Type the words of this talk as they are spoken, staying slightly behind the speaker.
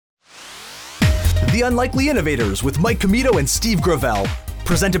The Unlikely Innovators with Mike Comito and Steve Gravel.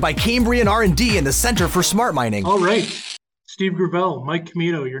 Presented by Cambrian R&D and the Center for Smart Mining. All right. Steve Gravel, Mike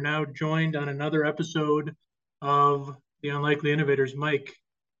Comito, you're now joined on another episode of The Unlikely Innovators. Mike,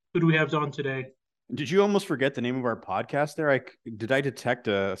 who do we have on today? Did you almost forget the name of our podcast there? Did I detect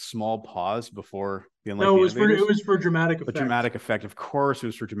a small pause before the Unlikely No, Innovators? it was for dramatic effect. Dramatic effect. Of course it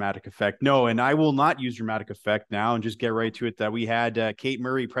was for dramatic effect. No, and I will not use dramatic effect now and just get right to it that we had Cate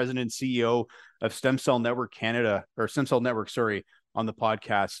Murray, President and CEO of Stem Cell Network Canada, or Stem Cell Network, sorry, on the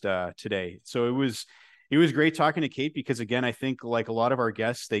podcast today. So it was great talking to Cate because, again, I think like a lot of our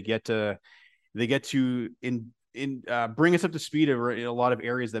guests, they get to bring us up to speed in a lot of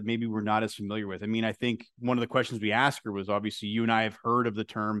areas that maybe we're not as familiar with. I mean, I think one of the questions we asked her was, obviously you and I have heard of the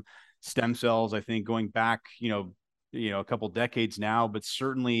term stem cells, I think going back, a couple decades now, but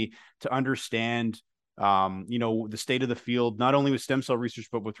certainly to understand, the state of the field, not only with stem cell research,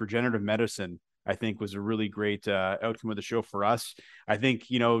 but with regenerative medicine, I think was a really great outcome of the show for us. I think,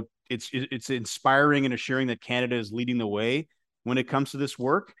 it's inspiring and assuring that Canada is leading the way when it comes to this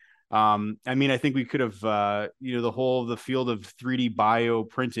work. I think we could have, the field of 3D bio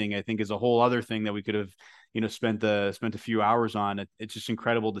printing, I think is a whole other thing that we could have, spent a few hours on. It's just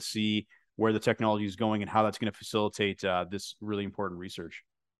incredible to see where the technology is going and how that's going to facilitate this really important research.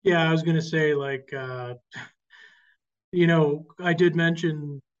 Yeah, I was going to say, I did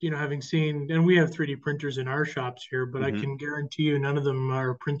mention, having seen, and we have 3D printers in our shops here, but I can guarantee you none of them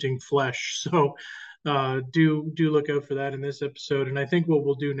are printing flesh. So do look out for that in this episode. And I think what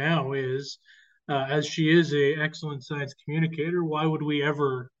we'll do now is, as she is an excellent science communicator, why would we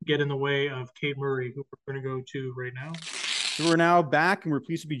ever get in the way of Cate Murray, who we're going to go to right now? So we're now back, and we're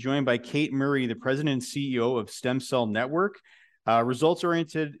pleased to be joined by Cate Murray, the President and CEO of Stem Cell Network,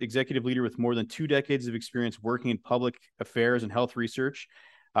 results-oriented executive leader with more than 2 decades of experience working in public affairs and health research.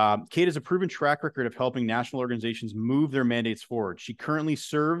 Cate has a proven track record of helping national organizations move their mandates forward. She currently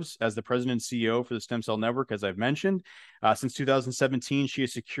serves as the president and CEO for the Stem Cell Network, as I've mentioned. Since 2017, she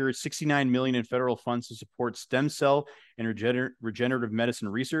has secured $69 million in federal funds to support stem cell and regenerative medicine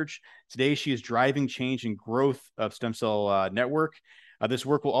research. Today, she is driving change and growth of Stem Cell Network. This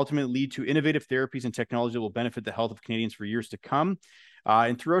work will ultimately lead to innovative therapies and technology that will benefit the health of Canadians for years to come.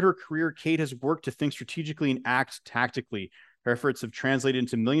 And throughout her career, Cate has worked to think strategically and act tactically. Her efforts have translated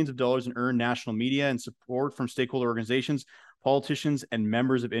into millions of dollars in earned national media and support from stakeholder organizations, politicians, and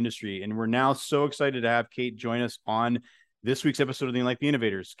members of industry. And we're now so excited to have Cate join us on this week's episode of The Unlikely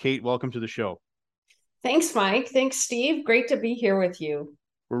Innovators. Cate, welcome to the show. Thanks, Mike. Thanks, Steve. Great to be here with you.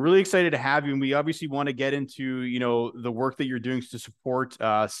 We're really excited to have you, and we obviously want to get into, the work that you're doing to support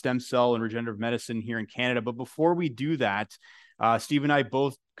stem cell and regenerative medicine here in Canada. But before we do that, Steve and I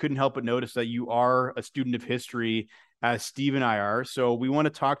both couldn't help but notice that you are a student of history, as Steve and I are. So we want to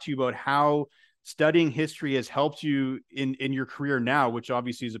talk to you about how studying history has helped you in your career now, which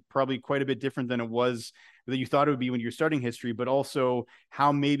obviously is probably quite a bit different than it was that you thought it would be when you're studying history, but also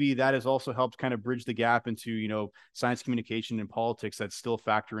how maybe that has also helped kind of bridge the gap into, science communication and politics that still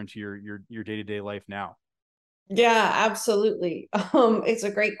factor into your day-to-day life now. Yeah, absolutely. It's a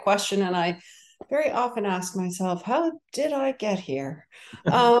great question. And I very often ask myself, how did I get here?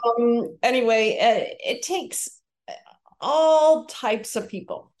 Anyway, it takes all types of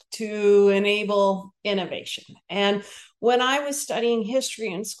people to enable innovation. And when I was studying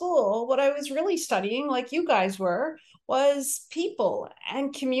history in school, what I was really studying, like you guys were, was people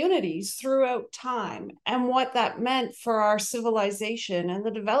and communities throughout time and what that meant for our civilization and the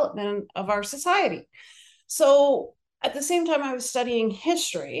development of our society. So at the same time I was studying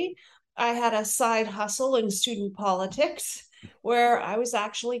history, I had a side hustle in student politics where I was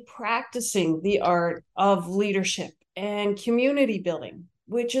actually practicing the art of leadership and community building,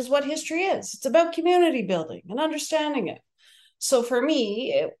 which is what history is. It's about community building and understanding it. So for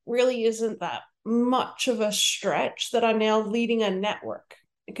me, it really isn't that much of a stretch that I'm now leading a network,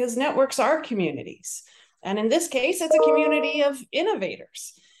 because networks are communities. And in this case, it's a community of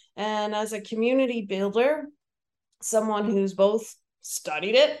innovators. And as a community builder, someone who's both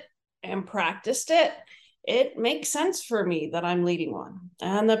studied it and practiced it, it makes sense for me that I'm leading one.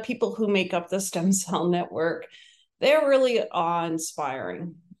 And the people who make up the Stem Cell Network, they're really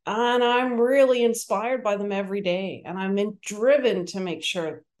awe-inspiring. And I'm really inspired by them every day. And I'm driven to make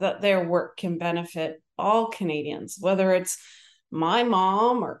sure that their work can benefit all Canadians, whether it's my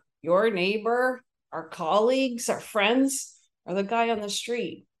mom or your neighbor, our colleagues, our friends, or the guy on the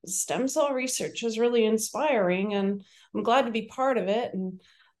street. Stem cell research is really inspiring, and I'm glad to be part of it. And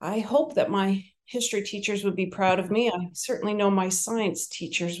I hope that my history teachers would be proud of me. I certainly know my science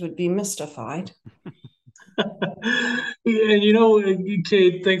teachers would be mystified. And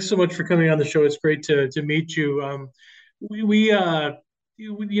Cate, thanks so much for coming on the show. It's great to meet you. The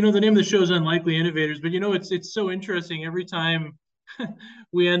name of the show is Unlikely Innovators, but it's so interesting. Every time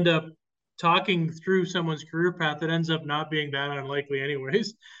we end up talking through someone's career path, it ends up not being that unlikely,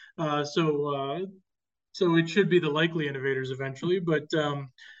 anyways. So it should be the likely innovators eventually. But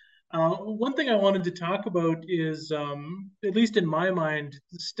one thing I wanted to talk about is, at least in my mind,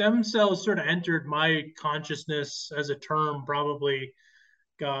 stem cells sort of entered my consciousness as a term probably,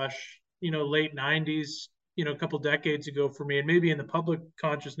 gosh, late 90s, a couple decades ago for me, and maybe in the public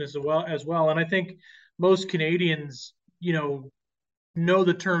consciousness as well. And I think most Canadians, know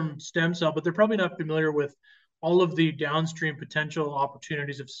the term stem cell, but they're probably not familiar with all of the downstream potential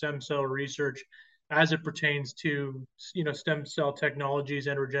opportunities of stem cell research as it pertains to stem cell technologies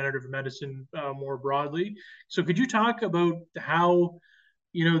and regenerative medicine more broadly. So could you talk about how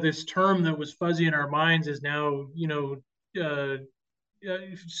this term that was fuzzy in our minds is now uh,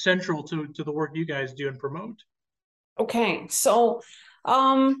 central to the work you guys do and promote? Okay, so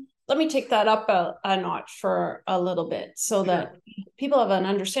let me take that up a notch for a little bit so that people have an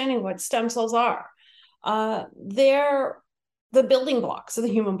understanding of what stem cells are. They're the building blocks of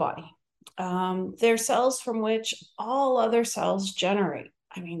the human body. They're cells from which all other cells generate.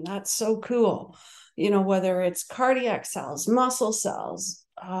 I mean, that's so cool. Whether it's cardiac cells, muscle cells,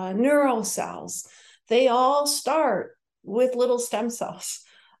 neural cells, they all start with little stem cells.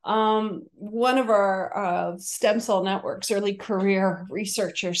 One of our stem cell network's early career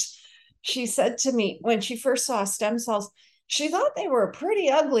researchers, she said to me when she first saw stem cells, she thought they were pretty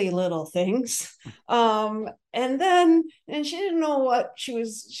ugly little things. And she didn't know what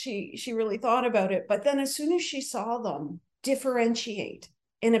she really thought about it. But then as soon as she saw them differentiate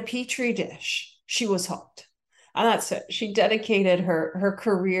in a petri dish, she was hooked. And that's it. She dedicated her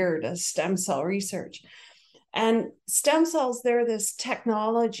career to stem cell research. And stem cells, they're this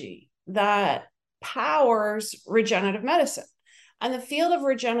technology that powers regenerative medicine. And the field of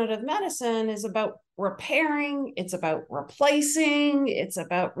regenerative medicine is about repairing, it's about replacing, it's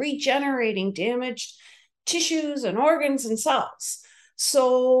about regenerating damaged tissues and organs and cells.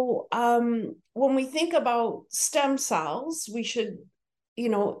 So when we think about stem cells, we should,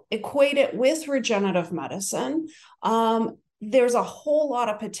 equate it with regenerative medicine. There's a whole lot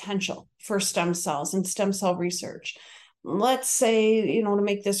of potential for stem cells and stem cell research. Let's say, to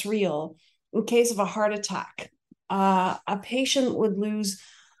make this real, in case of a heart attack, a patient would lose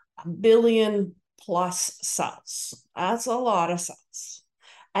 1 billion plus cells. That's a lot of cells.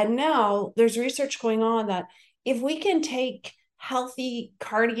 And now there's research going on that if we can take healthy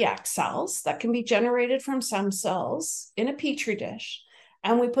cardiac cells that can be generated from stem cells in a petri dish,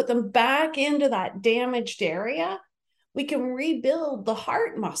 and we put them back into that damaged area, we can rebuild the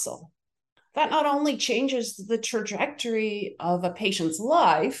heart muscle. That not only changes the trajectory of a patient's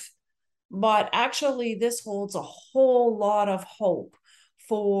life, but actually this holds a whole lot of hope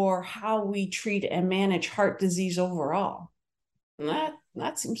for how we treat and manage heart disease overall. And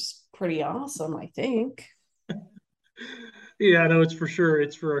that seems pretty awesome, I think. Yeah, no, it's for sure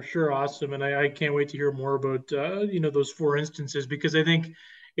awesome, and I can't wait to hear more about those 4 instances, because I think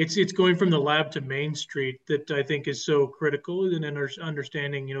it's going from the lab to Main Street that I think is so critical in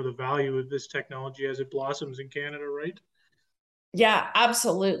understanding the value of this technology as it blossoms in Canada, right? Yeah,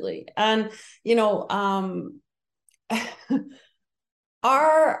 absolutely. And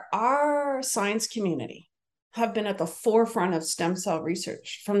our science community have been at the forefront of stem cell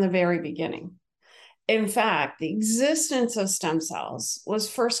research from the very beginning. In fact, the existence of stem cells was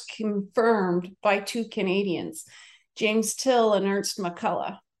first confirmed by 2 Canadians, James Till and Ernst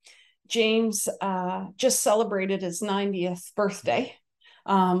McCullough. James just celebrated his 90th birthday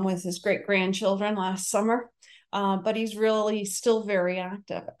with his great-grandchildren last summer, but he's really still very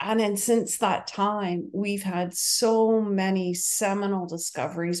active. And then since that time, we've had so many seminal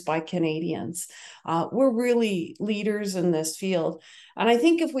discoveries by Canadians. We're really leaders in this field. And I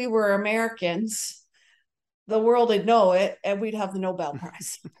think if we were Americans, the world would know it, and we'd have the Nobel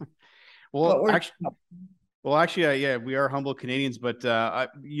Prize. Actually, yeah, we are humble Canadians, but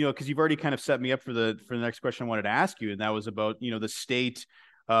because you've already kind of set me up for the next question I wanted to ask you, and that was about the state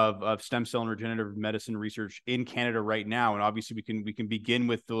of stem cell and regenerative medicine research in Canada right now. And obviously, we can begin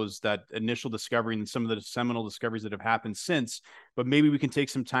with that initial discovery and some of the seminal discoveries that have happened since. But maybe we can take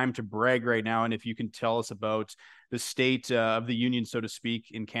some time to brag right now, and if you can tell us about the state of the union, so to speak,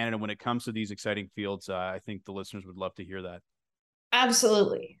 in Canada when it comes to these exciting fields, I think the listeners would love to hear that.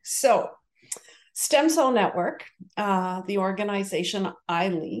 Absolutely. So, Stem Cell Network, the organization I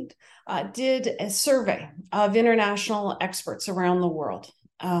lead, did a survey of international experts around the world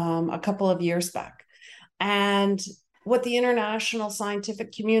a couple of years back. And what the international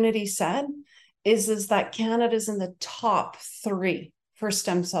scientific community said is that Canada's in the top 3 for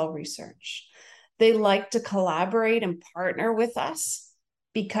stem cell research. They like to collaborate and partner with us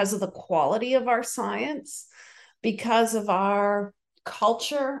because of the quality of our science, because of our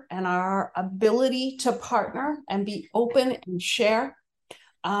culture and our ability to partner and be open and share.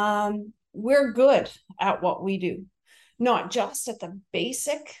 We're good at what we do, not just at the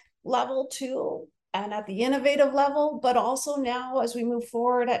basic level too, and at the innovative level, but also now as we move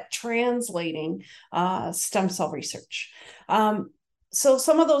forward at translating stem cell research. So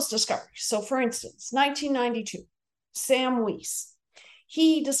some of those discoveries. So for instance, 1992, Sam Weiss,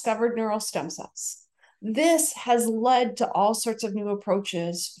 he discovered neural stem cells. This has led to all sorts of new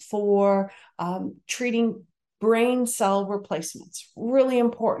approaches for treating brain cell replacements, really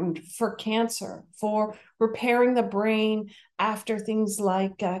important for cancer, for repairing the brain after things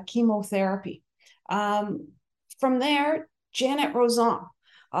like chemotherapy. From there, Janet Rosen,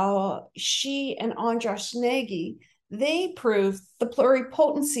 she and Andras Nagy, they proved the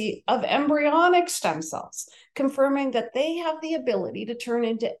pluripotency of embryonic stem cells, confirming that they have the ability to turn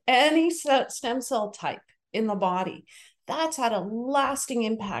into any stem cell type in the body. That's had a lasting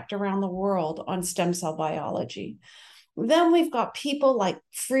impact around the world on stem cell biology. Then we've got people like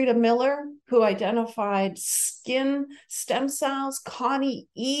Frida Miller, who identified skin stem cells, Connie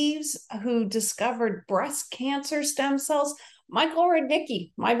Eves, who discovered breast cancer stem cells, Michael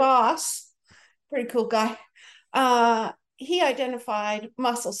Rudnicki, my boss, pretty cool guy, he identified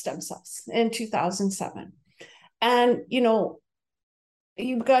muscle stem cells in 2007. And, you know,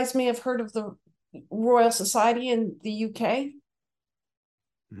 you guys may have heard of the Royal Society in the UK.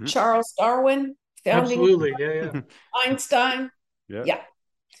 Mm-hmm. Charles Darwin, founding. Absolutely, yeah. Einstein. Yeah.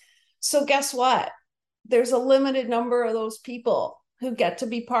 So guess what? There's a limited number of those people who get to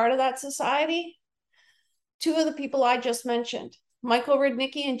be part of that society. 2 of the people I just mentioned, Michael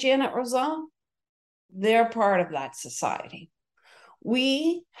Rudnicki and Janet Rosen, they're part of that society.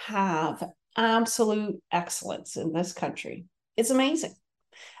 We have absolute excellence in this country. It's amazing.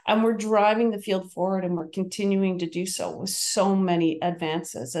 And we're driving the field forward, and we're continuing to do so with so many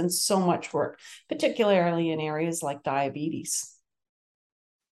advances and so much work, particularly in areas like diabetes.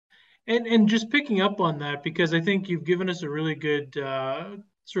 And just picking up on that, because I think you've given us a really good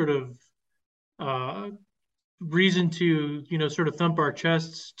sort of reason to, you know, sort of thump our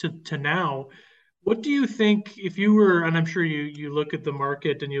chests to now. What do you think, if you were, and I'm sure you look at the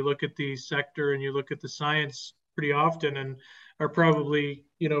market and you look at the sector and you look at the science pretty often and are probably,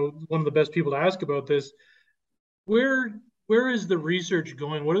 you know, one of the best people to ask about this, where is the research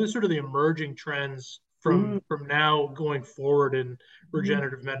going? What are the sort of the emerging trends from now going forward in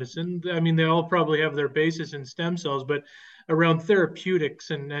regenerative medicine? I mean, they all probably have their basis in stem cells, but around therapeutics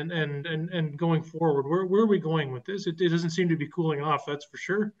and going forward, where are we going with this? It doesn't seem to be cooling off, that's for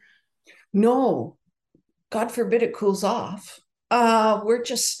sure. No, God forbid it cools off. We're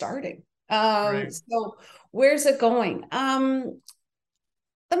just starting. Right. So where's it going?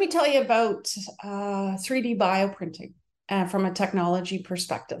 Let me tell you about 3D bioprinting from a technology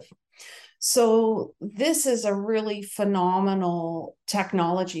perspective. So this is a really phenomenal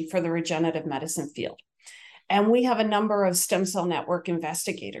technology for the regenerative medicine field. And we have a number of stem cell network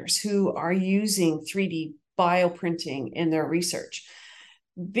investigators who are using 3D bioprinting in their research.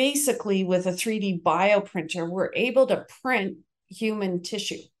 Basically, with a 3D bioprinter, we're able to print human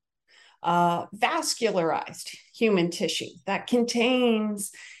tissue, vascularized human tissue that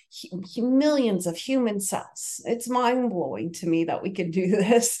contains millions of human cells. It's mind-blowing to me that we can do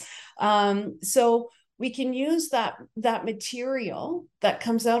this. So we can use that material that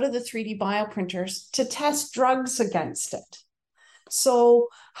comes out of the 3D bioprinters to test drugs against it. So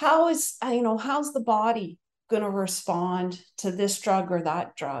how's the body going to respond to this drug or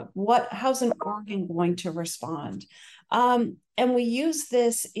that drug? How's an organ going to respond? And we use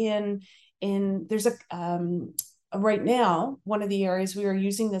this there's right now, one of the areas we are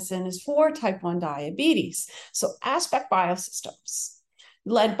using this in is for type 1 diabetes. So Aspect Biosystems,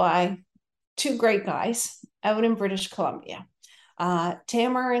 led by 2 great guys out in British Columbia,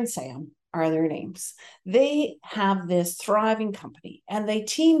 Tamer and Sam are their names. They have this thriving company, and they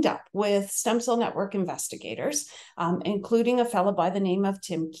teamed up with stem cell network investigators, including a fellow by the name of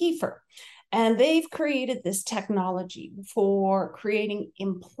Tim Kiefer. And they've created this technology for creating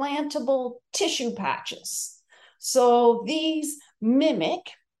implantable tissue patches. So these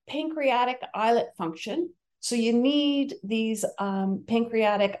mimic pancreatic islet function. So you need these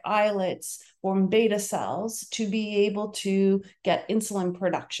pancreatic islets or beta cells to be able to get insulin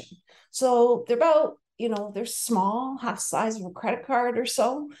production. So they're about they're small, half the size of a credit card or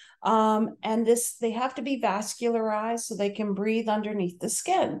so. And they have to be vascularized so they can breathe underneath the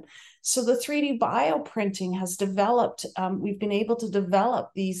skin. So the 3D bioprinting has developed, we've been able to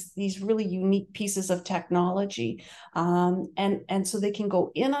develop these really unique pieces of technology. And so they can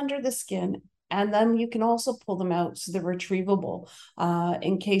go in under the skin, and then you can also pull them out so they're retrievable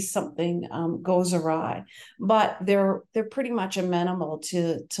in case something goes awry. But they're pretty much amenable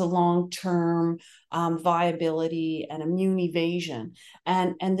to long-term viability and immune evasion.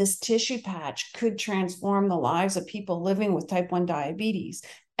 And this tissue patch could transform the lives of people living with type 1 diabetes.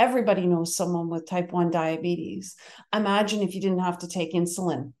 Everybody knows someone with type 1 diabetes. Imagine if you didn't have to take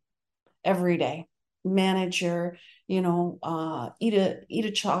insulin every day, manage your, eat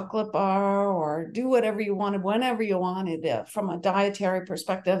a chocolate bar or do whatever you wanted, whenever you wanted. From a dietary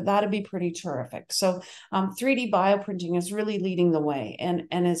perspective, that'd be pretty terrific. So 3D bioprinting is really leading the way and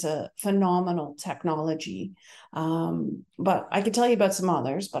is a phenomenal technology. But I could tell you about some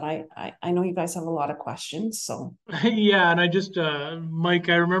others, but I know you guys have a lot of questions. So Yeah, and I just, Mike,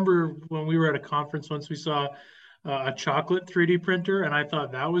 I remember when we were at a conference once, we saw a chocolate 3D printer, and I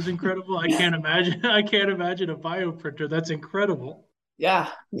thought that was incredible. I can't imagine, I can't imagine a bio printer. That's incredible.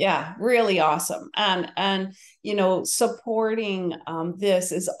 Yeah, really awesome. And supporting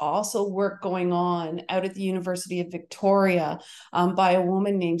this is also work going on out at the University of Victoria by a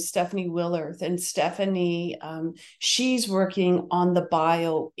woman named Stephanie Willarth. And Stephanie, she's working on the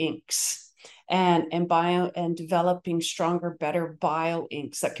bio inks and developing stronger, better bio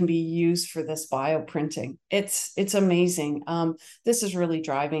inks that can be used for this bio printing. It's amazing. This is really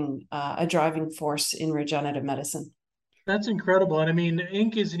driving a driving force in regenerative medicine. That's incredible. And I mean,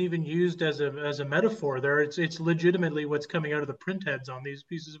 ink isn't even used as a metaphor there. It's legitimately what's coming out of the print heads on these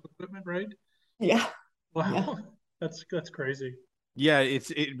pieces of equipment, right? Yeah. Wow. Yeah. That's crazy. Yeah,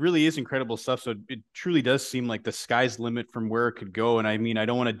 it really is incredible stuff. So it truly does seem like the sky's the limit from where it could go. And I mean, I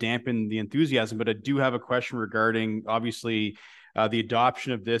don't want to dampen the enthusiasm, but I do have a question regarding obviously the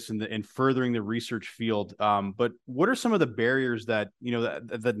adoption of this and furthering the research field. But what are some of the barriers that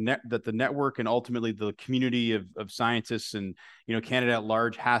that the network and ultimately the community of scientists and Canada at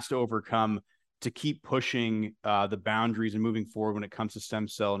large has to overcome to keep pushing the boundaries and moving forward when it comes to stem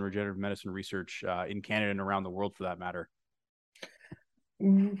cell and regenerative medicine research in Canada and around the world, for that matter?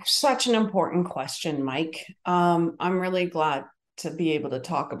 Such an important question, Mike. I'm really glad to be able to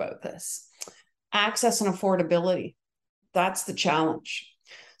talk about this. Access and affordability, that's the challenge.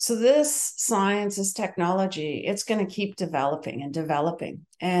 So this science, this technology, it's going to keep developing and developing.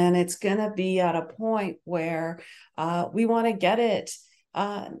 And it's going to be at a point where we want to get it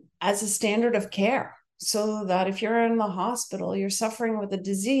as a standard of care, so that if you're in the hospital, you're suffering with a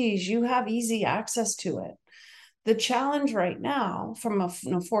disease, you have easy access to it. The challenge right now from an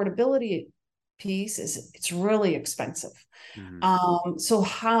affordability piece is it's really expensive. Mm-hmm. So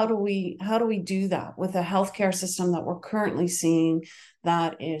how do we do that with a healthcare system that we're currently seeing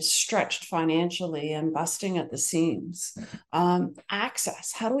that is stretched financially and busting at the seams?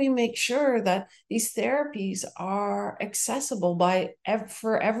 Access. How do we make sure that these therapies are accessible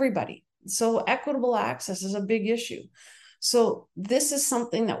for everybody? So equitable access is a big issue. So this is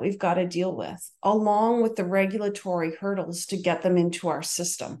something that we've got to deal with, along with the regulatory hurdles to get them into our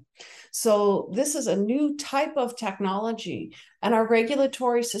system. So this is a new type of technology, and our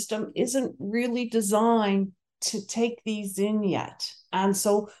regulatory system isn't really designed to take these in yet. And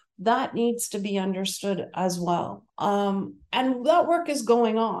so that needs to be understood as well. And that work is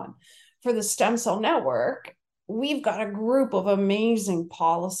going on. For the stem cell network, we've got a group of amazing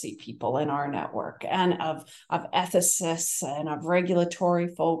policy people in our network, and of ethicists and of regulatory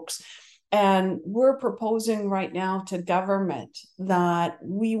folks. And we're proposing right now to government that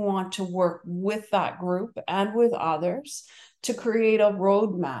we want to work with that group and with others to create a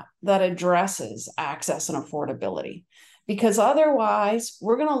roadmap that addresses access and affordability. Because otherwise,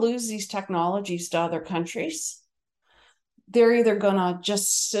 we're going to lose these technologies to other countries. They're either going to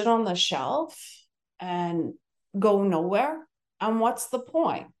just sit on the shelf and go nowhere. And what's the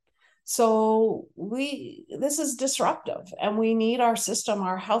point? So this is disruptive, and we need our system,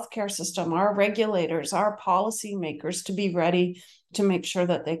 our healthcare system, our regulators, our policymakers to be ready to make sure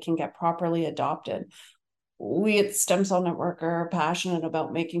that they can get properly adopted. We at Stem Cell Network are passionate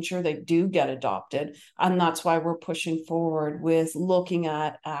about making sure they do get adopted. And that's why we're pushing forward with looking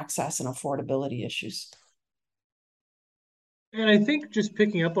at access and affordability issues. And I think just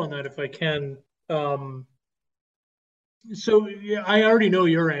picking up on that, if I can, so yeah, I already know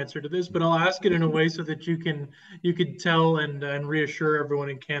your answer to this, but I'll ask it in a way so that you can tell and reassure everyone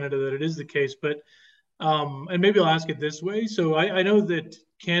in Canada that it is the case. But And maybe I'll ask it this way. So I know that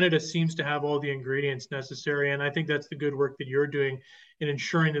Canada seems to have all the ingredients necessary, and I think that's the good work that you're doing in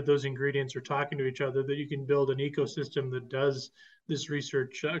ensuring that those ingredients are talking to each other, that you can build an ecosystem that does this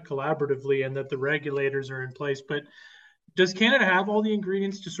research collaboratively, and that the regulators are in place. But does Canada have all the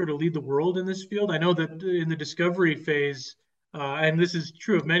ingredients to sort of lead the world in this field? I know that in the discovery phase, and this is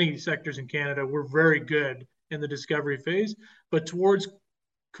true of many sectors in Canada, we're very good in the discovery phase, but towards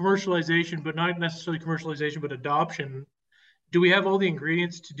commercialization, but not necessarily commercialization, but adoption, do we have all the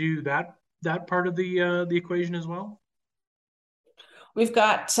ingredients to do that part of the equation as well? We've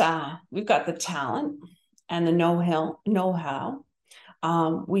got the talent and the know-how.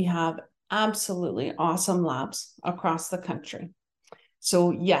 We have absolutely awesome labs across the country.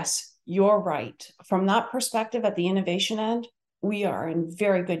 So yes, you're right. From that perspective, at the innovation end, we are in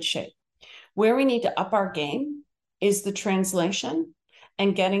very good shape. Where we need to up our game is the translation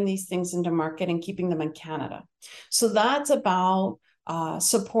and getting these things into market and keeping them in Canada. So that's about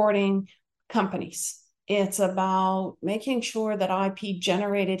supporting companies. It's about making sure that IP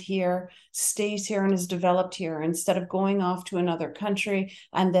generated here stays here and is developed here instead of going off to another country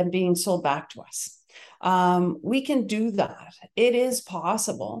and then being sold back to us. We can do that. It is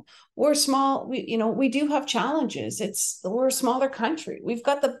possible. We're small. We do have challenges. We're a smaller country. We've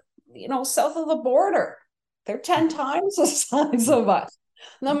got the south of the border. They're 10 times the size of us.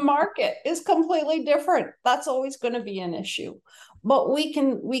 The market is completely different. That's always going to be an issue, but we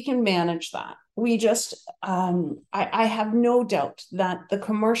can manage that. We just, I have no doubt that the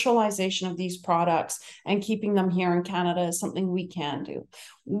commercialization of these products and keeping them here in Canada is something we can do.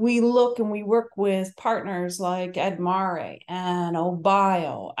 We look and we work with partners like Cate Murray and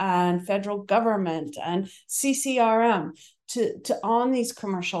Obio and federal government and CCRM to on these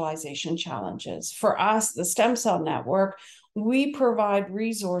commercialization challenges. For us, the Stem Cell Network, we provide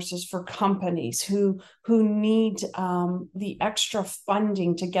resources for companies who need the extra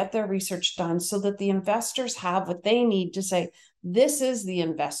funding to get their research done so that the investors have what they need to say, this is the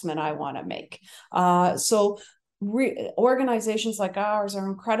investment I want to make. Organizations like ours are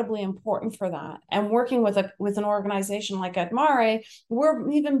incredibly important for that. And working with an organization like Cate Murray, we're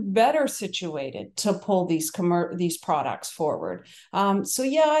even better situated to pull these products forward.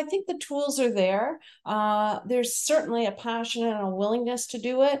 Yeah, I think the tools are there. There's certainly a passion and a willingness to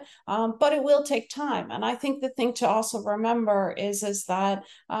do it, but it will take time. And I think the thing to also remember is that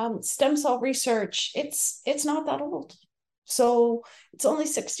stem cell research, it's not that old. So it's only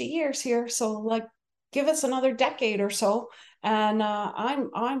 60 years here. So give us another decade or so, and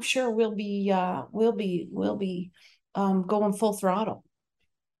I'm sure we'll be going full throttle.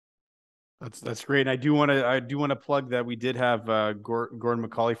 That's great. And I do want to plug that we did have Gordon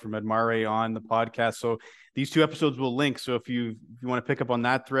McCauley from Cate Murray on the podcast. So these two episodes will link. So if you want to pick up on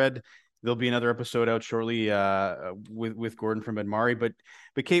that thread, there'll be another episode out shortly with Gordon from Cate Murray. But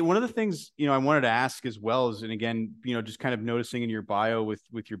Cate, one of the things I wanted to ask as well is, and again, just kind of noticing in your bio with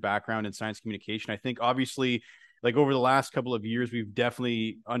your background in science communication, I think obviously over the last couple of years, we've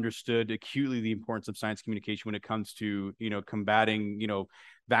definitely understood acutely the importance of science communication when it comes to combating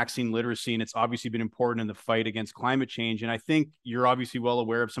vaccine literacy, and it's obviously been important in the fight against climate change. And I think you're obviously well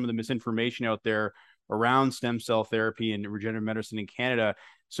aware of some of the misinformation out there around stem cell therapy and regenerative medicine in Canada.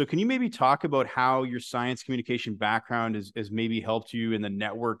 So can you maybe talk about how your science communication background has maybe helped you in the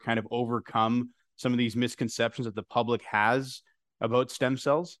network kind of overcome some of these misconceptions that the public has about stem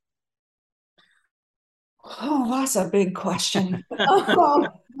cells? Oh, that's a big question. We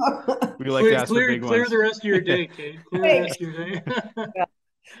like to ask the big ones. Clear the rest of your day, Cate. Clear the rest of your day. Yeah.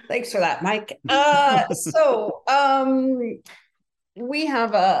 Thanks for that, Mike. We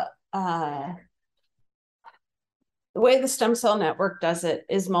have the way the Stem Cell Network does it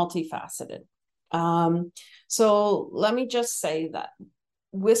is multifaceted. So let me just say that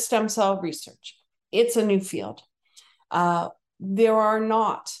with stem cell research, it's a new field. There are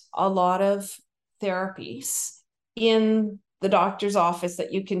not a lot of therapies in the doctor's office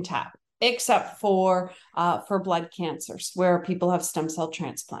that you can tap, except for blood cancers where people have stem cell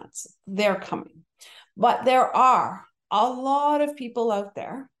transplants. They're coming. But there are a lot of people out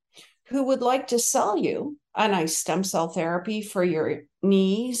there who would like to sell you a nice stem cell therapy for your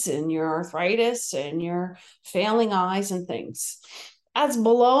knees and your arthritis and your failing eyes and things. That's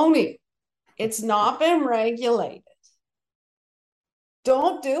baloney. It's not been regulated.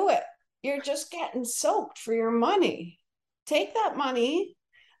 Don't do it. You're just getting soaked for your money. Take that money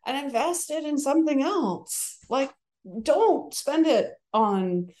and invest it in something else. Don't spend it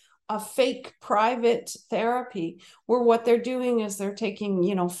on a fake private therapy where what they're doing is they're taking,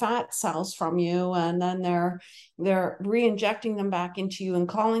 fat cells from you and then they're re-injecting them back into you and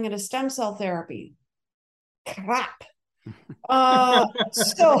calling it a stem cell therapy. crap.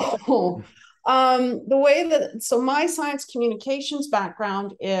 So the way that, so my science communications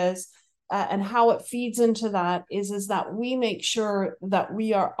background is, and how it feeds into that is that we make sure that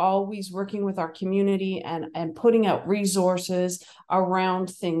we are always working with our community and putting out resources around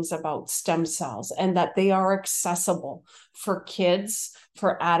things about stem cells, and that they are accessible for kids,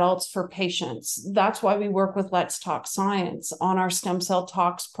 for adults, for patients. That's why we work with Let's Talk Science on our Stem Cell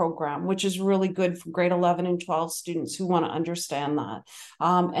Talks program, which is really good for grade 11 and 12 students who want to understand that.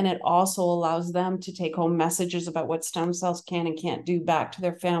 And it also allows them to take home messages about what stem cells can and can't do back to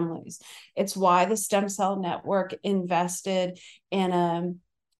their families. It's why the Stem Cell Network invested in a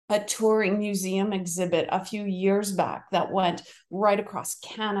touring museum exhibit a few years back that went right across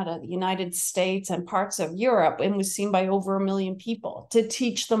Canada, the United States, and parts of Europe, and was seen by over 1 million people to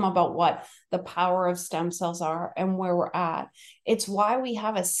teach them about what the power of stem cells are and where we're at. It's why we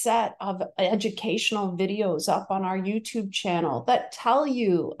have a set of educational videos up on our YouTube channel that tell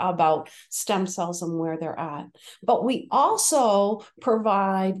you about stem cells and where they're at. But we also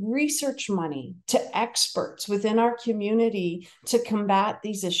provide research money to experts within our community to combat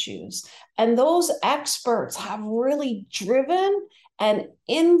these issues. And those experts have really driven and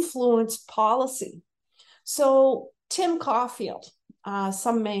influenced policy. So Tim Caulfield,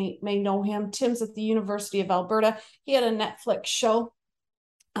 some may know him. Tim's at the University of Alberta. He had a Netflix show,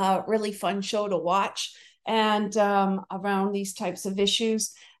 really fun show to watch, and around these types of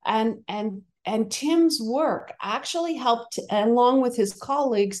issues. And Tim's work actually helped, along with his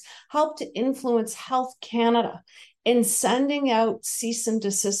colleagues, helped to influence Health Canada in sending out cease and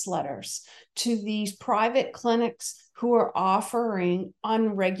desist letters to these private clinics who are offering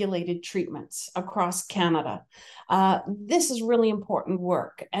unregulated treatments across Canada. This is really important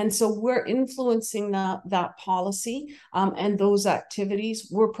work. And so we're influencing that policy and those activities.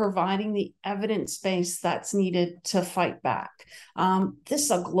 We're providing the evidence base that's needed to fight back. This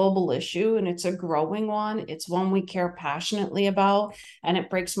is a global issue, and it's a growing one. It's one we care passionately about. And it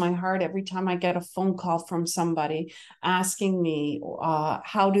breaks my heart every time I get a phone call from somebody asking me,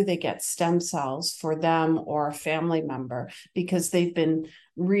 how do they get stem cells for them or a family member, because they've been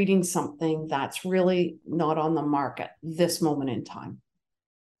reading something that's really not on the market this moment in time.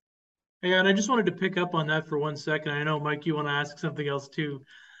 Yeah, and I just wanted to pick up on that for 1 second. I know, Mike, you want to ask something else too.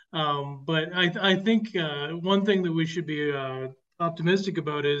 But I think one thing that we should be optimistic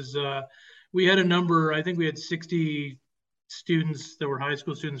about is we had a number, I think we had 60 students that were high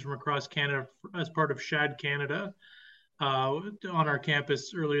school students from across Canada as part of SHAD Canada on our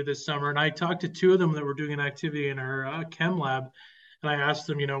campus earlier this summer. And I talked to 2 of them that were doing an activity in our chem lab. And I asked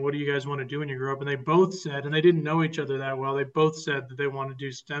them, what do you guys want to do when you grow up? And they both said, and they didn't know each other that well, they both said that they want to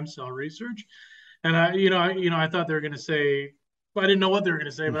do stem cell research. And I thought they were going to say, well, I didn't know what they were going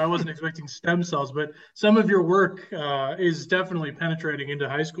to say, but I wasn't expecting stem cells. But some of your work is definitely penetrating into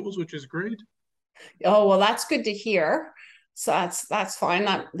high schools, which is great. Oh, well, that's good to hear. So that's fine.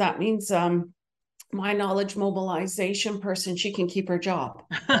 That means my knowledge mobilization person, she can keep her job.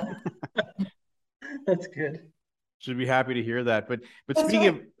 That's good. Should be happy to hear that. But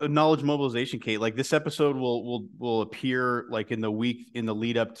speaking of knowledge mobilization, Cate, like this episode will appear like in the week in the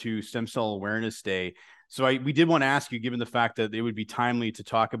lead up to Stem Cell Awareness Day. So we did want to ask you, given the fact that it would be timely to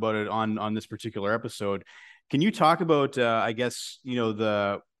talk about it on this particular episode, can you talk about I guess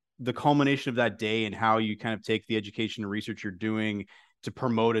the culmination of that day and how you kind of take the education and research you're doing to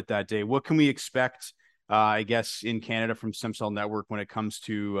promote it that day? What can we expect, I guess, in Canada from Stem Cell Network when it comes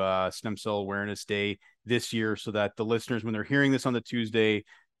to Stem Cell Awareness Day this year, so that the listeners, when they're hearing this on the Tuesday,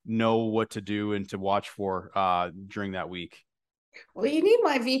 know what to do and to watch for during that week? Well, you need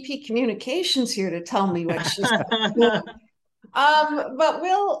my VP Communications here to tell me what she's doing. But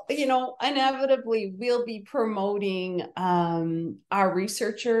we'll, inevitably we'll be promoting our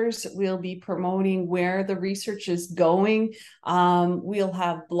researchers. We'll be promoting where the research is going. We'll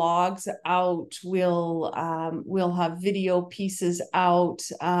have blogs out. We'll have video pieces out.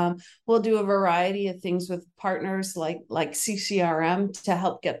 We'll do a variety of things with partners like CCRM to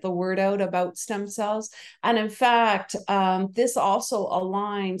help get the word out about stem cells. And in fact, this also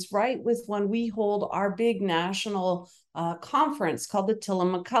aligns right with when we hold our big national conference called the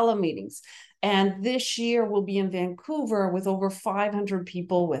Tillum McCullough meetings. And this year we'll be in Vancouver with over 500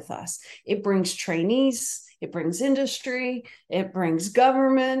 people with us. It brings trainees, it brings industry, it brings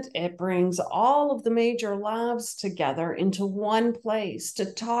government, it brings all of the major labs together into one place to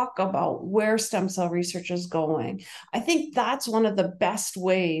talk about where stem cell research is going. I think that's one of the best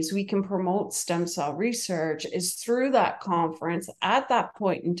ways we can promote stem cell research is through that conference at that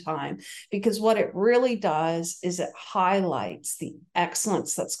point in time, because what it really does is it highlights the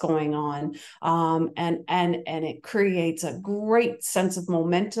excellence that's going on and it creates a great sense of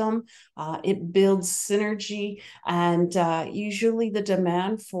momentum. It builds synergy, and usually the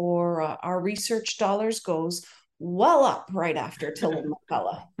demand for our research dollars goes well up right after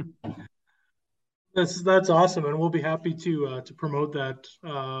Tillamookella. That's awesome, and we'll be happy to promote that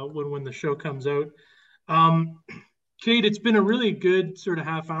when the show comes out. Um, Cate, it's been a really good sort of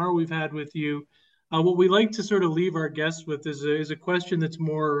half hour we've had with you. What we like to sort of leave our guests with is a question that's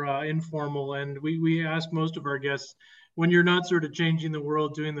more informal, and we ask most of our guests, when you're not sort of changing the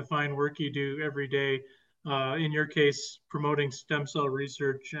world, doing the fine work you do every day, in your case, promoting stem cell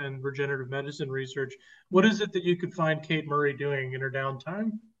research and regenerative medicine research, what is it that you could find Cate Murray doing in her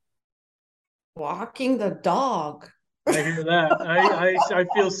downtime? Walking the dog. I hear that. I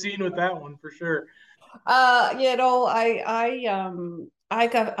feel seen with that one for sure. I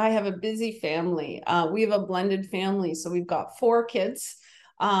have a busy family. We have a blended family, so we've got 4 kids,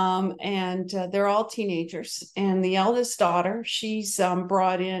 and they're all teenagers. And the eldest daughter, she's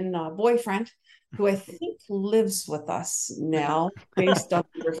brought in a boyfriend who I think lives with us now, based on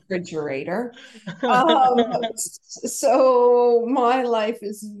the refrigerator. So my life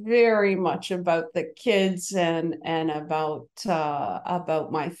is very much about the kids and about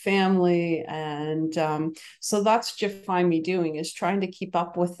my family, and so that's what you find me doing, is trying to keep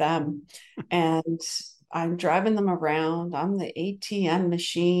up with them, and I'm driving them around. I'm the ATM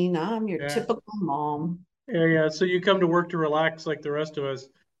machine. I'm your typical mom. Yeah. So you come to work to relax like the rest of us.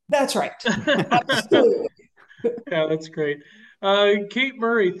 That's right. Absolutely. Yeah, that's great. Cate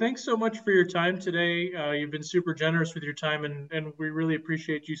Murray, thanks so much for your time today. You've been super generous with your time, and we really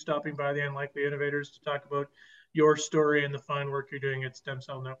appreciate you stopping by the Unlikely Innovators to talk about your story and the fine work you're doing at Stem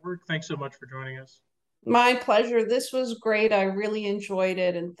Cell Network. Thanks so much for joining us. My pleasure. This was great. I really enjoyed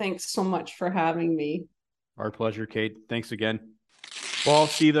it, and thanks so much for having me. Our pleasure, Cate. Thanks again. Well,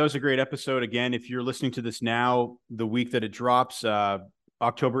 Steve, that was a great episode. Again, if you're listening to this now, the week that it drops,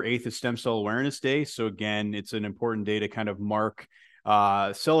 October 8th is Stem Cell Awareness Day. So again, it's an important day to kind of mark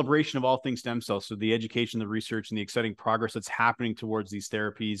celebration of all things stem cells. So the education, the research, and the exciting progress that's happening towards these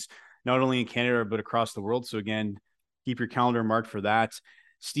therapies, not only in Canada, but across the world. So again, keep your calendar marked for that.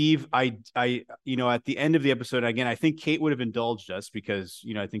 Steve, at the end of the episode, again, I think Cate would have indulged us because,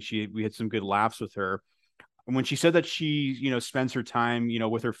 I think we had some good laughs with her. And when she said that she, spends her time,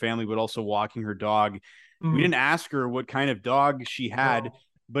 with her family, but also walking her dog, we didn't ask her what kind of dog she had. No.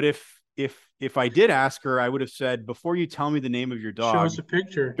 But if I did ask her, I would have said, before you tell me the name of your dog, show us a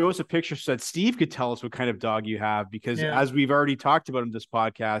picture. Show us a picture so that Steve could tell us what kind of dog you have. Because as we've already talked about in this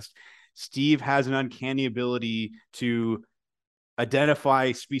podcast, Steve has an uncanny ability to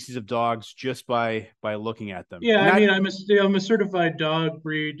identify species of dogs just by looking at them. Yeah, I'm a certified dog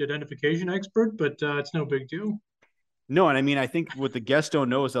breed identification expert, but it's no big deal. No, and I think what the guests don't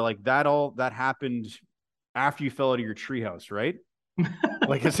know is that that happened after you fell out of your treehouse, right?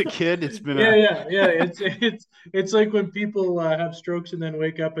 Like as a kid, it's been It's like when people have strokes and then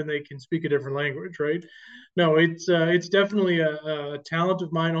wake up and they can speak a different language, right? No, it's definitely a talent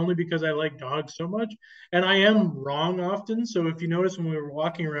of mine, only because I like dogs so much, and I am wrong often. So if you notice when we were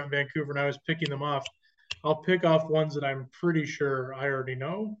walking around Vancouver and I was picking them off, I'll pick off ones that I'm pretty sure I already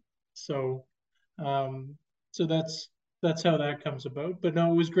know. So, so that's how that comes about. But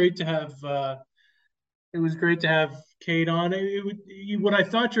no, it was great to have. It was great to have Cate on. What I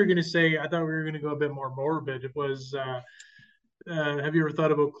thought you were going to say, I thought we were going to go a bit more morbid. It was, have you ever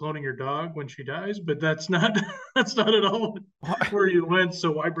thought about cloning your dog when she dies? But that's not that's not at all where you went.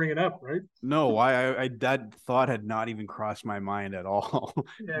 So why bring it up, right? No, I that thought had not even crossed my mind at all.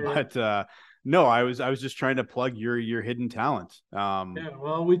 But no, I was just trying to plug your hidden talent.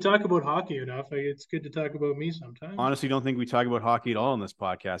 Well, we talk about hockey enough. It's good to talk about me sometimes. Honestly, don't think we talk about hockey at all on this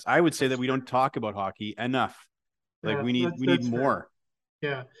podcast. I would say that we don't talk about hockey enough. Like we need more.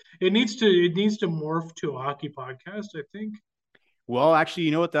 Yeah, it needs to morph to a hockey podcast, I think. Well, actually,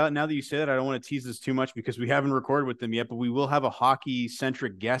 you know what? Now that you say that, I don't want to tease this too much because we haven't recorded with them yet, but we will have a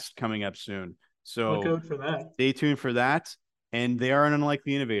hockey-centric guest coming up soon. So look out for that. Stay tuned for that. And they are an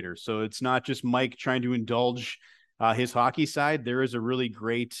unlikely innovator. So it's not just Mike trying to indulge his hockey side. There is a really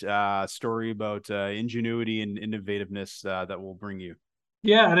great story about ingenuity and innovativeness that will bring you.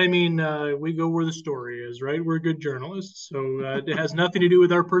 Yeah, and we go where the story is, right? We're good journalists, so it has nothing to do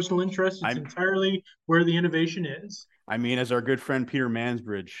with our personal interests. It's entirely where the innovation is. As our good friend Peter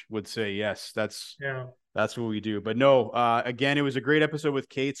Mansbridge would say, yes, that's what we do. But no, again, it was a great episode with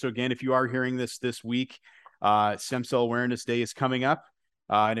Cate. So again, if you are hearing this week, Stem Cell Awareness Day is coming up.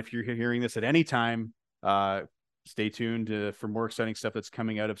 And if you're hearing this at any time, stay tuned for more exciting stuff that's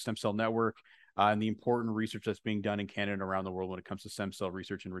coming out of Stem Cell Network. and the important research that's being done in Canada and around the world when it comes to stem cell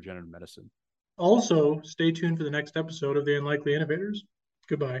research and regenerative medicine. Also, stay tuned for the next episode of The Unlikely Innovators.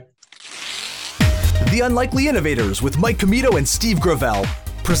 Goodbye. The Unlikely Innovators with Mike Comito and Steve Gravel,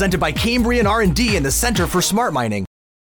 presented by Cambrian R&D and the Center for Smart Mining.